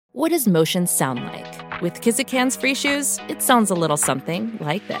What does motion sound like? With Kizikans free shoes, it sounds a little something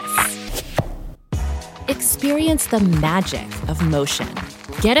like this. Experience the magic of motion.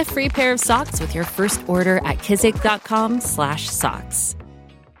 Get a free pair of socks with your first order at kizik.com/socks.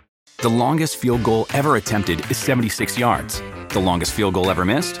 The longest field goal ever attempted is 76 yards. The longest field goal ever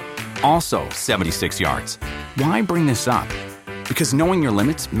missed? Also 76 yards. Why bring this up? Because knowing your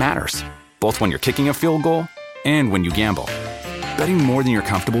limits matters, both when you're kicking a field goal and when you gamble. Betting more than you're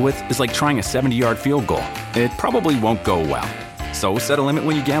comfortable with is like trying a 70-yard field goal. It probably won't go well. So set a limit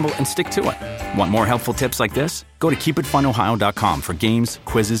when you gamble and stick to it. Want more helpful tips like this? Go to keepitfunohio.com for games,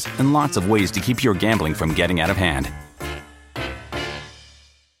 quizzes, and lots of ways to keep your gambling from getting out of hand.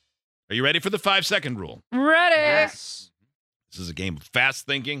 Are you ready for the 5-second rule? Ready. Yes. This is a game of fast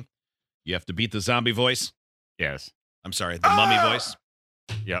thinking. You have to beat the zombie voice. Yes. I'm sorry, the mummy voice.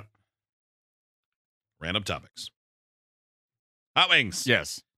 Yep. Random topics. Hot Wings.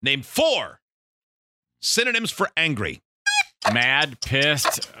 Yes. Name 4 synonyms for angry. Mad,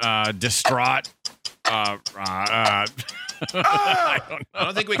 pissed, distraught. I don't know. I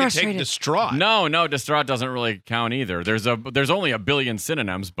don't think we can take Frustrated. distraught. No, distraught doesn't really count either. There's only a billion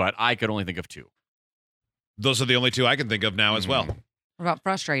synonyms, but I could only think of 2. Those are the only 2 I can think of now as well. What about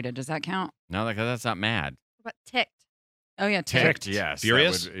frustrated? Does that count? No, that's not mad. But ticked. Oh, yeah, Ticked, yes. that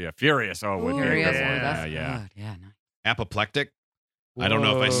Furious? would- furious. Oh, it would be. Furious. Yeah, Oh, that's yeah. good. Yeah, nice. Apoplectic. I don't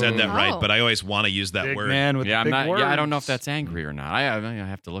know if I said that right, Oh. but I always want to use that Big word. man with Yeah, the big words. I don't know if that's angry or not. I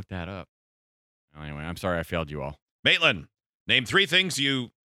have to look that up. Anyway, I'm sorry I failed you all. Maitland, name 3 things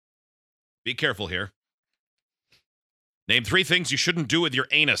you... Be careful here. Name 3 things you shouldn't do with your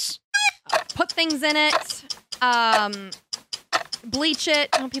anus. Put things in it. Bleach it.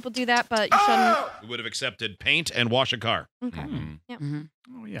 I know people do that, but you shouldn't. We would have accepted paint and wash a car. Okay. Mm. Mhm.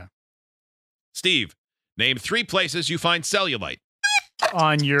 Oh, yeah. Steve, name 3 places you find cellulite.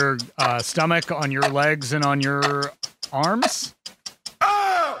 On your stomach, on your legs, and on your arms.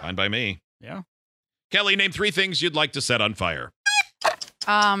 Fine by me. Yeah. Kelly, name 3 things you'd like to set on fire.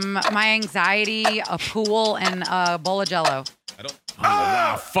 My anxiety, a pool, and a bowl of Jello. I don't... Oh,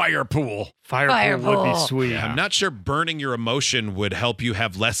 wow. Fire pool. Fire pool would be Fireball. sweet. Yeah. I'm not sure burning your emotion would help you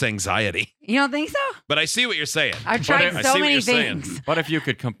have less anxiety. You don't think so? But I see what you're saying. I've tried I so see what many you're saying. things. But if you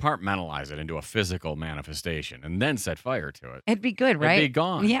could compartmentalize it into a physical manifestation and then set fire to it, It'd be good, right? it'd be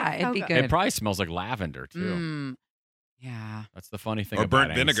gone. Yeah, it'd be Okay. good. It probably smells like lavender, too. Mm, yeah. That's the funny thing Or about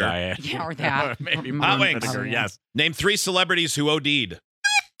burnt vinegar. anxiety. Yeah, or that. Maybe Hot burnt wings. vinegar, yes. Name 3 celebrities who OD'd.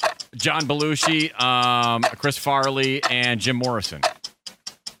 John Belushi, Chris Farley, and Jim Morrison.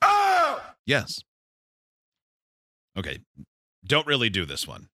 Yes. Okay. Don't really do this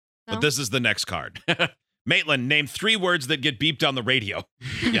one. No? But this is the next card. Maitland, name 3 words that get beeped on the radio.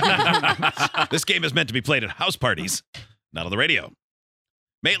 Yeah. This game is meant to be played at house parties, not on the radio.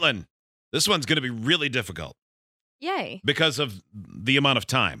 Maitland, this one's going to be really difficult Yay. because of the amount of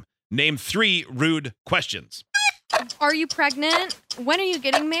time. Name 3 rude questions. Are you pregnant? When are you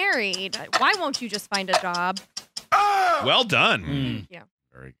getting married? Why won't you just find a job? Well done. Mm. Yeah.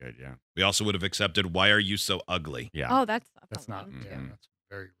 Very good, yeah. We also would have accepted, why are you so ugly? Yeah. Oh, that's That's not. fun. Yeah, that's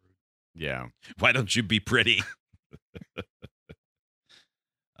very rude. Yeah. Why don't you be pretty?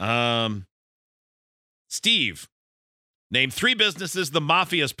 Steve, name 3 businesses the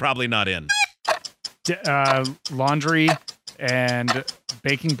mafia's probably not in. Laundry and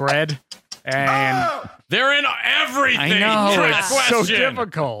baking bread and They're in everything. I know Trick it's so question.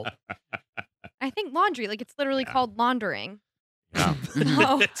 difficult. I think laundry, like it's literally called laundering. Yeah.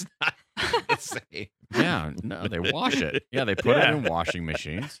 No. It's not the same. Yeah. No, they wash it. Yeah, they put it Yeah. in washing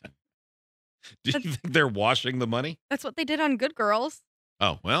machines. Do you think they're washing the money? That's what they did on Good Girls.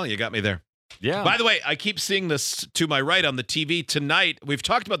 Oh, well, you got me there. Yeah. By the way, I keep seeing this to my right on the TV tonight. We've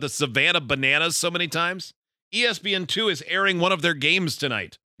talked about the Savannah Bananas so many times. ESPN2 is airing one of their games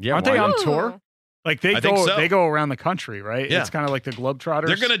tonight. yeah, Aren't why they on not? Ooh. tour? Like I think so. they go around the country, right? Yeah. It's kind of like the Globetrotters.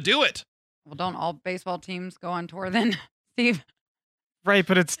 They're going to do it. Well, don't all baseball teams go on tour then, Steve? Right,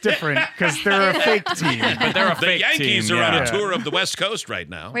 but it's different because they're a fake team. But they're a The fake Yankees team, are on yeah. a tour of the West Coast right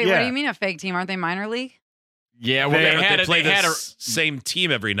now. Wait, what Yeah. do you mean a fake team? Aren't they minor league? Yeah, well, Yeah, they but had they a, play they had the a, same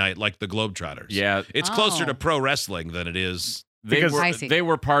team every night like the Globetrotters. yeah, It's closer Oh. to pro wrestling than it is. Because- I see. they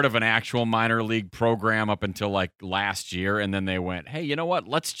were part of an actual minor league program up until like last year, and then they went, "Hey, you know what?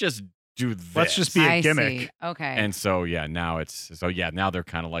 Let's just do this. Let's just be a I gimmick. see. Okay. And so now they're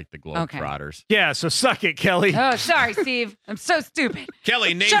kind of like the Globetrotters. Yeah, so suck it, Kelly. Oh, sorry, Steve. I'm so stupid.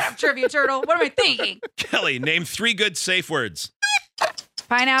 Kelly, name Shut up, Trivia Turtle. What am I thinking? Kelly, name 3 good safe words.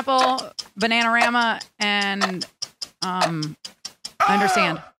 Pineapple, Bananarama, and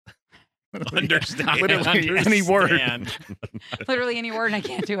understand. Understand. Literally any word. Literally any word, and I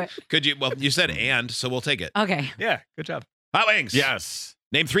can't do it. Could you? Well, you said and, so we'll take it. Okay. Yeah, good job. Hot Wings. Yes.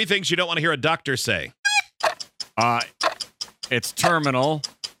 Name 3 things you don't want to hear a doctor say. It's terminal.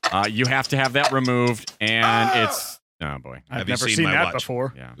 You have to have that removed, and it's oh boy. I've Have you never seen seen my that watch?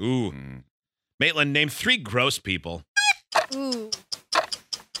 before. Yeah. Ooh. Mm. Maitland, name 3 gross people. Ooh,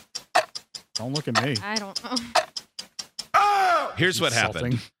 Don't look at me. I don't know. Here's what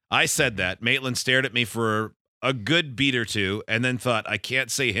Insulting. happened. I said that. Maitland stared at me for a good beat or two and then thought, I can't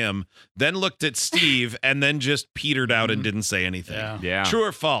say him. Then looked at Steve and then just petered out and didn't say anything. Yeah. Yeah. True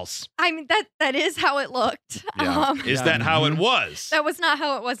or false? I mean, that is how it looked. Yeah. Is Yeah. that how it was? That was not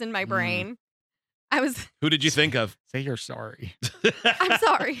how it was in my brain. I was. Who did you think of? Say you're sorry. I'm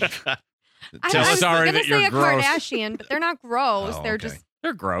sorry. Tell I us. was Sorry gonna that say you're a gross. Kardashian, but they're not gross. Oh, They're okay. just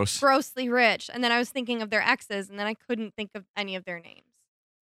They're gross. grossly rich. And then I was thinking of their exes, and then I couldn't think of any of their names.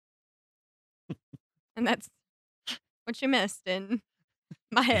 And that's what you missed in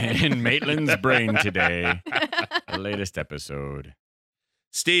my head. In Maitland's brain today, the latest episode.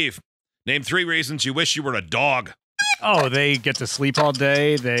 Steve, name 3 reasons you wish you were a dog. Oh, they get to sleep all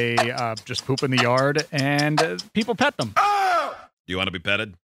day. They just poop in the yard, and people pet them. Do you want to be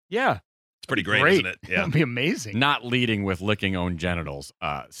petted? Yeah. It's pretty great, isn't it? Yeah. That'd be amazing. Not leading with licking own genitals,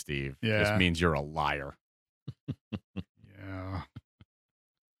 Steve. Yeah. This means you're a liar. Yeah.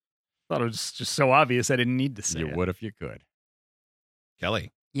 Thought it was just so obvious I didn't need to say You it. would if you could.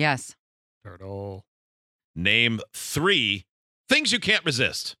 Kelly, Yes. Turtle. name 3 things you can't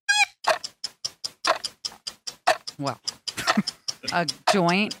resist. Well, a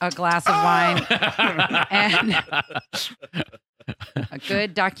joint, a glass of wine, and a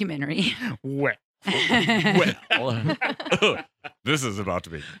good documentary. Wet. Well, this is about to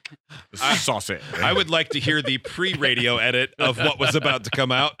be saucy. I would like to hear the pre-radio edit of what was about to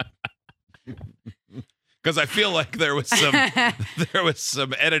come out. Because I feel like there was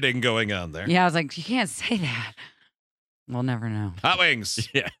some editing going on there. Yeah, I was like, you can't say that. We'll never know. Hot Wings.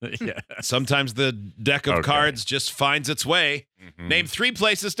 Yeah. Sometimes the deck of Okay. cards just finds its way. Mhm. Name 3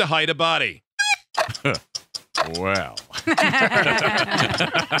 places to hide a body. Well.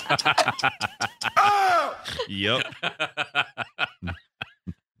 Yep.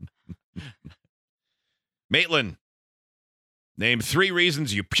 Maitland, name 3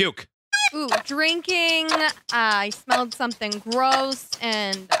 reasons you puke. Ooh, drinking. I smelled something gross,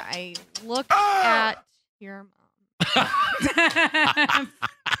 and I looked at your mom.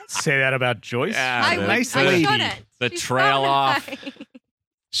 Say that about Joyce. Yeah, I, the- would, nice I lady. shouldn't. The She's trail so off. nice.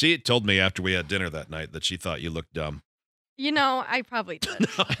 She told me after we had dinner that night that she thought you looked dumb. You know, I probably did. No,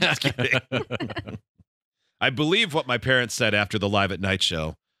 I'm just kidding. I believe what my parents said after the Live at Night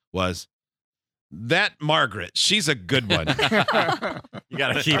show was, that Margaret, she's a good one. You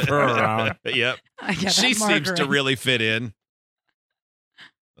got to keep her around. Yep. Yeah, She that seems to Margaret. really fit in.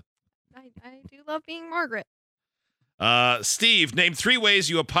 I do love being Margaret. Steve, name 3 ways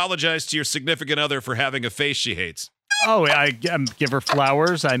you apologize to your significant other for having a face she hates. Oh, I give her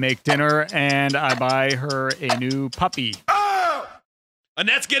flowers, I make dinner, and I buy her a new puppy.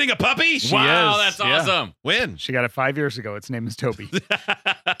 Annette's getting a puppy? She Wow, is, that's yeah. awesome. When? She got it 5 years ago. Its name is Toby.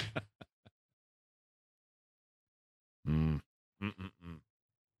 Mm.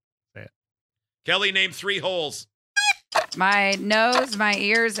 Say it. Kelly, name 3 holes. My nose, my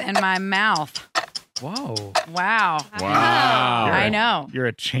ears, and my mouth. Whoa. Wow. Wow. You're I a- know. You're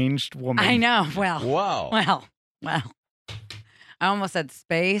a changed woman. I know. Well. Wow. Well. I almost said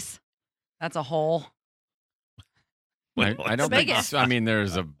space. That's a hole. I don't The think. biggest. I mean,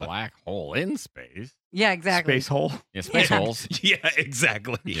 there's a black hole in space. Yeah, exactly. Space hole. Yeah, space holes. Yeah,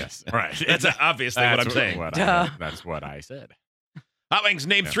 exactly. Yes, right. That's obviously what I'm saying. Duh. That's what I said. Hot Wings,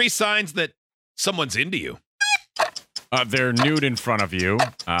 name Yeah. 3 signs that someone's into you. They're nude in front of you.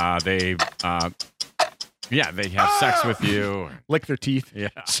 They have sex with you. Lick their teeth. Yeah.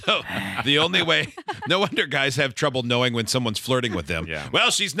 So the only way, no wonder guys have trouble knowing when someone's flirting with them. Yeah.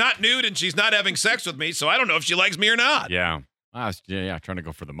 Well, she's not nude and she's not having sex with me, so I don't know if she likes me or not. Yeah. I was trying to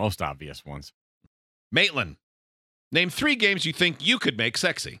go for the most obvious ones. Maitland, name 3 games you think you could make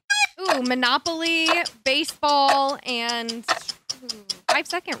sexy. Ooh, Monopoly, baseball, and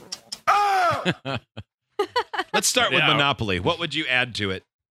 5-second rule. Let's start with Yeah. Monopoly. What would you add to it?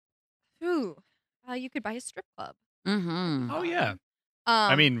 Ooh, you could buy a strip club. Mm-hmm. Oh, yeah. Um,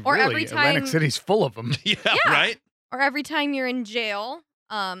 I mean, or really, every time, Atlantic City's full of them. Yeah, Yeah. right? or every time you're in jail,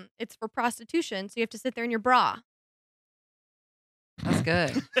 it's for prostitution, so you have to sit there in your bra. That's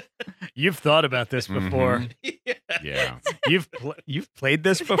good. You've thought about this before. Yeah. You've played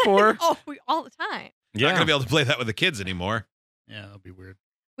this before? Oh, all the time. You're not going to be able to play that with the kids anymore. Yeah, that'll be weird.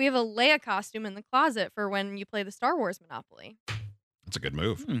 We have a Leia costume in the closet for when you play the Star Wars Monopoly. That's a good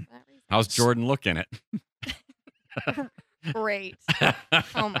move. For that reason. How's Jordan look in it? Great.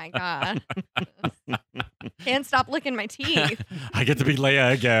 Oh my God. Can't stop licking my teeth. I get to be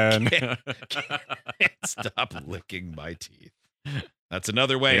Leia again. Can't stop licking my teeth. That's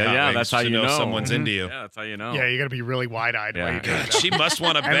another way. Yeah, Hot yeah, Wings, that's how to you know someone's into you. Yeah, that's how you know. Yeah, you got to be really wide-eyed while Yeah. you're doing God, that. she must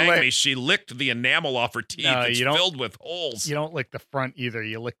want to And bang lick- me. She licked the enamel off her teeth. No, It's you don't- filled with holes. You don't lick the front either.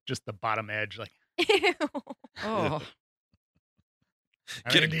 You lick just the bottom edge. Like, Ew. Oh.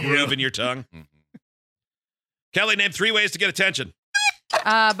 Get a into groove you. in your tongue. Mhm. Kelly, name 3 ways to get attention.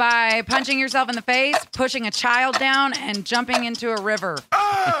 By punching yourself in the face, pushing a child down, and jumping into a river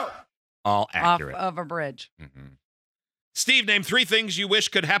All off accurate. of a bridge. Mhm. Steve, name 3 things you wish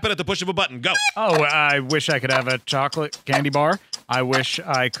could happen at the push of a button. Go. Oh, I wish I could have a chocolate candy bar. I wish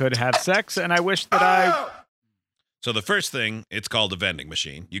I could have sex, and I wish that I. So the first thing, it's called a vending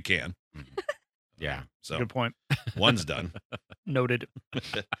machine. You can. Yeah. So Good point. one's done. Noted.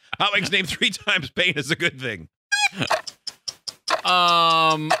 Hot Wings, name 3 times pain is a good thing.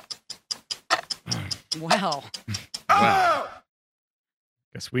 Well. Well.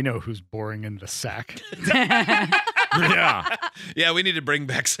 Guess we know who's boring in the sack. Yeah. Yeah, we need to bring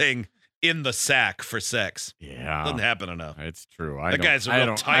back saying in the sack for sex. Yeah. Doesn't happen enough. It's true. That guy's a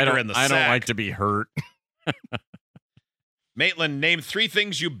real tiger in the I don't sack. like to be hurt. Maitland, name 3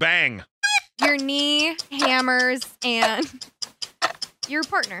 things you bang. Your knee, hammers, and your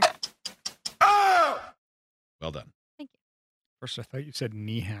partner. Well done. First, I thought you said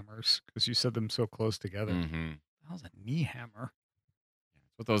knee hammers because you said them so close together. Mm-hmm. That was a knee hammer.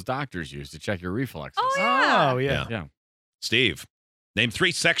 That's what those doctors use to check your reflexes. Oh, yeah. Oh, yeah. Yeah. Steve, name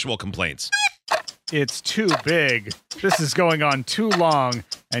 3 sexual complaints. It's too big. This is going on too long,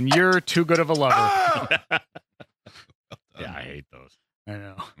 and you're too good of a lover. Yeah, I hate those. I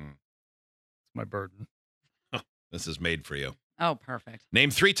know. Mm. It's my burden. This is made for you. Oh, perfect.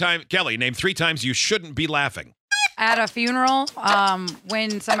 Name 3 times, Kelly, name 3 times you shouldn't be laughing. At a funeral,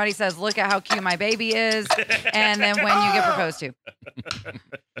 when somebody says, "Look at how cute my baby is," and then when you get proposed to.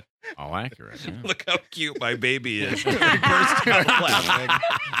 All accurate. Yeah. Look how cute my baby is. He burst out laughing.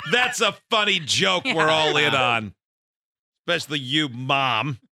 That's a funny joke we're all in on. Especially you, Mom.